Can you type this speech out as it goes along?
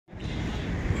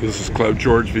This is Club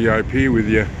George VIP with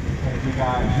you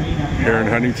here in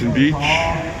Huntington Beach.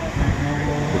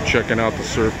 We're checking out the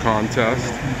surf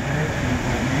contest.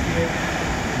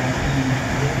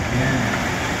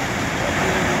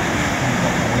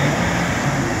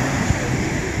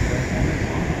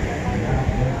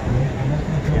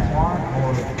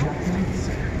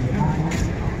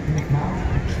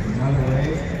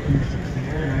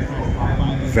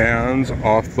 Vans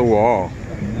off the wall.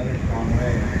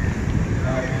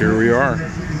 Here we are,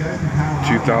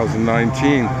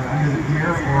 2019.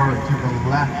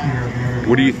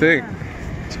 What do you think?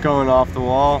 It's going off the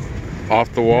wall.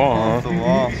 Off the wall, huh? Off the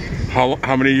wall.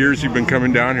 How many years you've been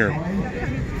coming down here?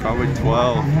 Probably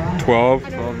 12. 12?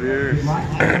 12 years.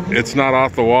 It's not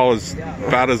off the wall as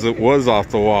bad as it was off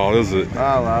the wall, is it?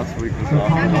 Last week was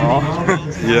off the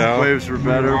wall. Yeah. Waves were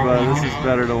better, but this is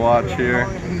better to watch here.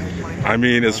 I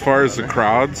mean, as far as the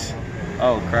crowds?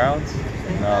 Oh, crowds?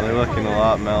 No, they're looking a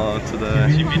lot mellow today.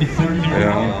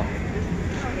 Yeah.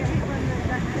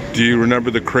 Do you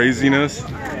remember the craziness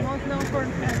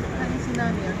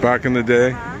back in the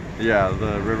day? Yeah,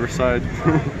 the Riverside.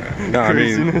 No, I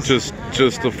mean just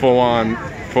the full-on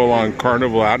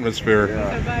carnival atmosphere.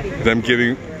 Yeah. Them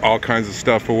giving all kinds of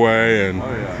stuff away, and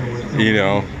you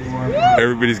know,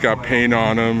 everybody's got paint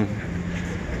on them.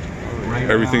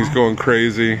 Everything's going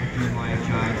crazy.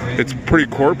 It's pretty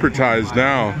corporatized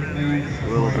now.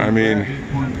 I mean,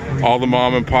 all the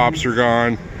mom and pops are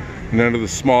gone. None of the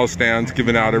small stands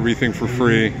giving out everything for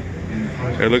free.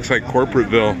 It looks like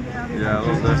Corporateville. Yeah, a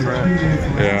little different.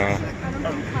 Yeah.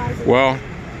 Well,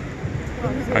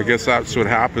 I guess that's what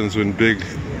happens when big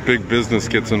business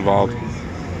gets involved.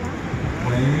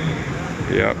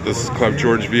 Yeah, this is Club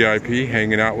George VIP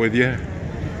hanging out with you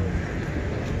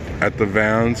at the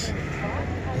Vans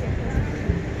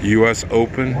US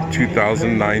Open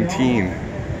 2019.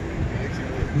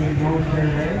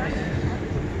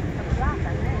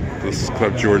 This is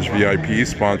Club George VIP,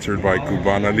 sponsored by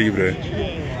Cubana Libre.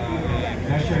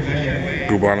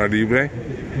 Cubana Libre,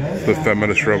 the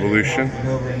feminist revolution.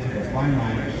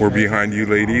 We're behind you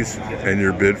ladies and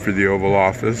your bid for the Oval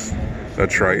Office.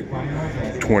 That's right,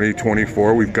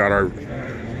 2024. We've got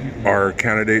our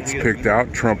candidates picked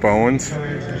out. Trump Owens.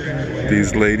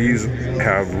 These ladies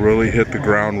have really hit the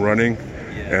ground running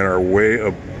and are way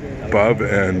above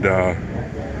and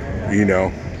you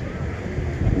know,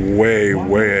 way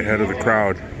ahead of the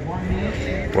crowd,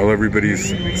 while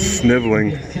everybody's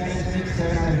sniveling,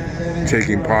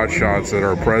 taking pot shots at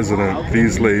our president.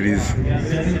 These ladies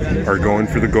are going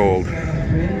for the gold.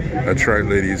 That's right,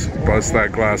 ladies. Bust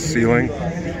that glass ceiling,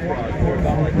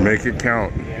 make it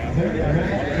count.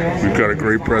 We've got a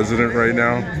great president right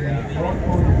now.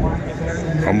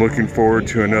 I'm looking forward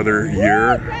to another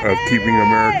year of keeping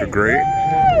America great.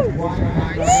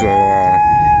 So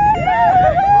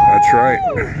that's right.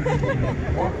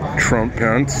 Trump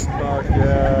Pence,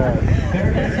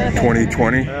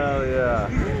 2020. Hell yeah.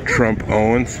 Trump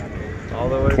Owens,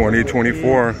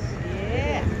 2024.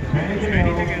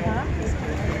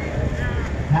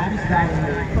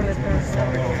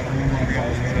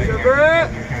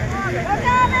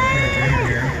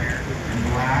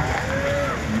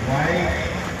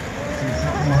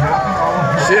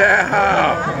 Yeah!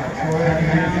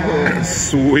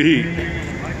 Sweet.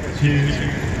 He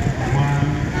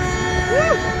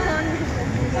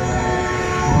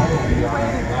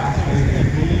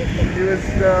was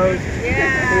stoked.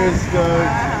 Yeah. He was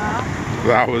stoked.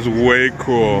 That was way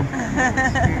cool.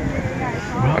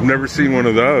 I've never seen one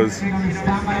of those.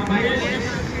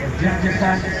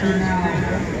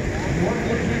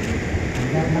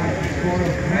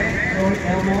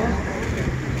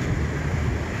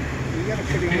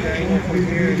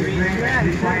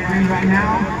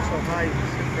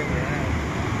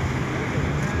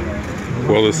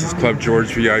 Well, this is Club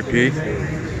George VIP,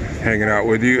 hanging out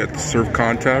with you at the surf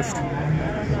contest,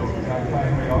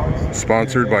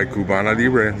 sponsored by Cubana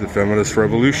Libre, the feminist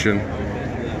revolution.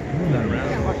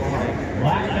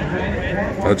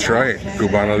 That's right,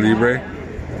 Cubana Libre,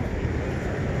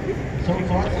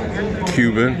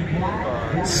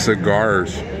 Cuban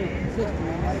cigars,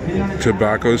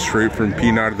 tobacco straight from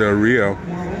Pinar del Rio,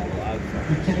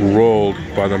 rolled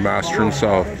by the master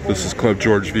himself. This is Club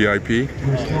George VIP,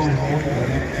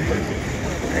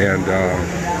 and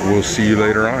we'll see you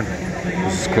later on.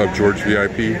 This is Club George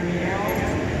VIP,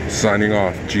 signing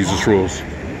off. Jesus rules.